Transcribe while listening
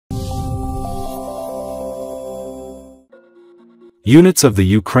Units of the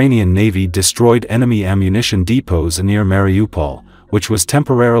Ukrainian Navy destroyed enemy ammunition depots near Mariupol, which was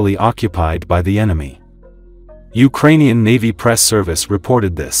temporarily occupied by the enemy. Ukrainian Navy Press Service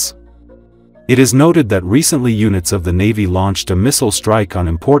reported this. It is noted that recently units of the Navy launched a missile strike on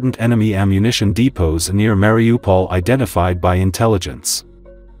important enemy ammunition depots near Mariupol identified by intelligence.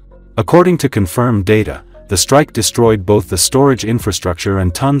 According to confirmed data, the strike destroyed both the storage infrastructure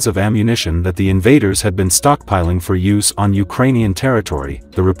and tons of ammunition that the invaders had been stockpiling for use on Ukrainian territory,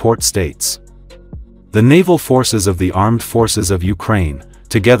 the report states. The naval forces of the Armed Forces of Ukraine,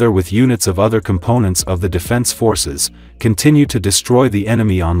 together with units of other components of the defense forces, continue to destroy the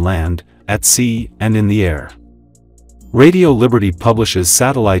enemy on land, at sea, and in the air. Radio Liberty publishes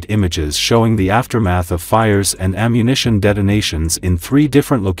satellite images showing the aftermath of fires and ammunition detonations in 3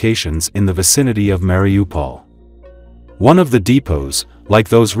 different locations in the vicinity of Mariupol. One of the depots, like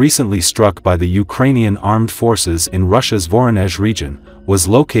those recently struck by the Ukrainian armed forces in Russia's Voronezh region, was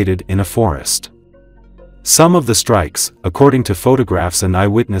located in a forest. Some of the strikes, according to photographs and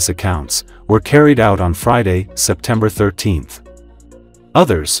eyewitness accounts, were carried out on Friday, September 13th.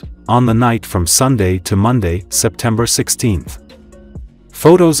 Others, on the night from Sunday to Monday, September 16th.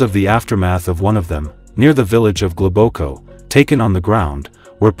 Photos of the aftermath of one of them, near the village of Globoko, taken on the ground,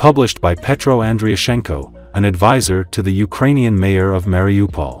 were published by Petro Andriashenko, an advisor to the Ukrainian mayor of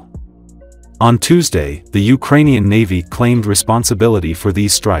Mariupol. On Tuesday, the Ukrainian Navy claimed responsibility for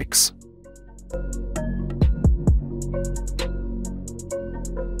these strikes.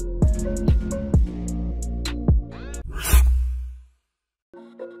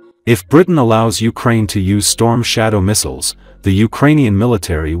 If Britain allows Ukraine to use Storm Shadow missiles, the Ukrainian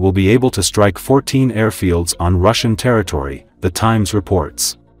military will be able to strike 14 airfields on Russian territory, the Times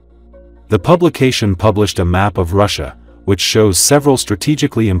reports. The publication published a map of Russia, which shows several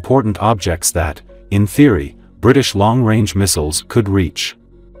strategically important objects that, in theory, British long-range missiles could reach.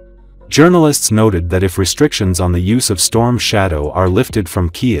 Journalists noted that if restrictions on the use of Storm Shadow are lifted from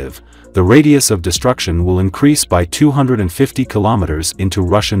Kyiv, the radius of destruction will increase by 250 kilometers into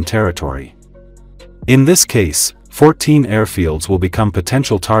Russian territory. In this case, 14 airfields will become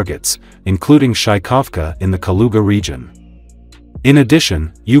potential targets, including Shaikovka in the Kaluga region. In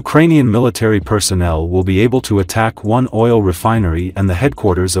addition, Ukrainian military personnel will be able to attack one oil refinery and the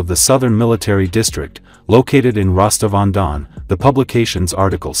headquarters of the Southern Military District, located in Rostov-on-Don, the publication's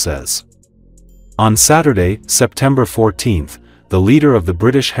article says. On Saturday, September 14th, the leader of the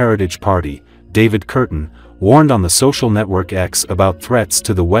British Heritage Party, David Curtin, warned on the social network X about threats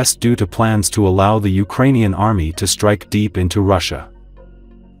to the West due to plans to allow the Ukrainian army to strike deep into Russia.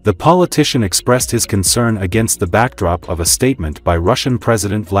 The politician expressed his concern against the backdrop of a statement by Russian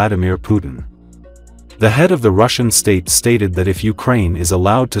President Vladimir Putin. The head of the Russian state stated that if Ukraine is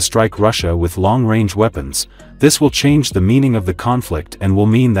allowed to strike Russia with long-range weapons, this will change the meaning of the conflict and will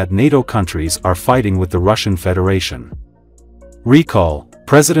mean that NATO countries are fighting with the Russian Federation. Recall,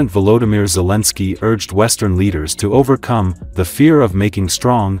 President Volodymyr Zelensky urged Western leaders to overcome the fear of making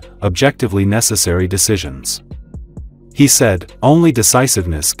strong, objectively necessary decisions. He said, "Only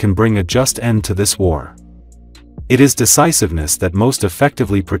decisiveness can bring a just end to this war. It is decisiveness that most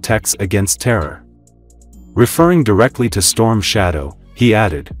effectively protects against terror." Referring directly to Storm Shadow, he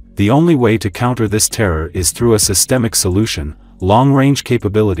added, "The only way to counter this terror is through a systemic solution, long-range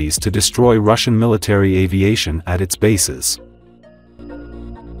capabilities to destroy Russian military aviation at its bases."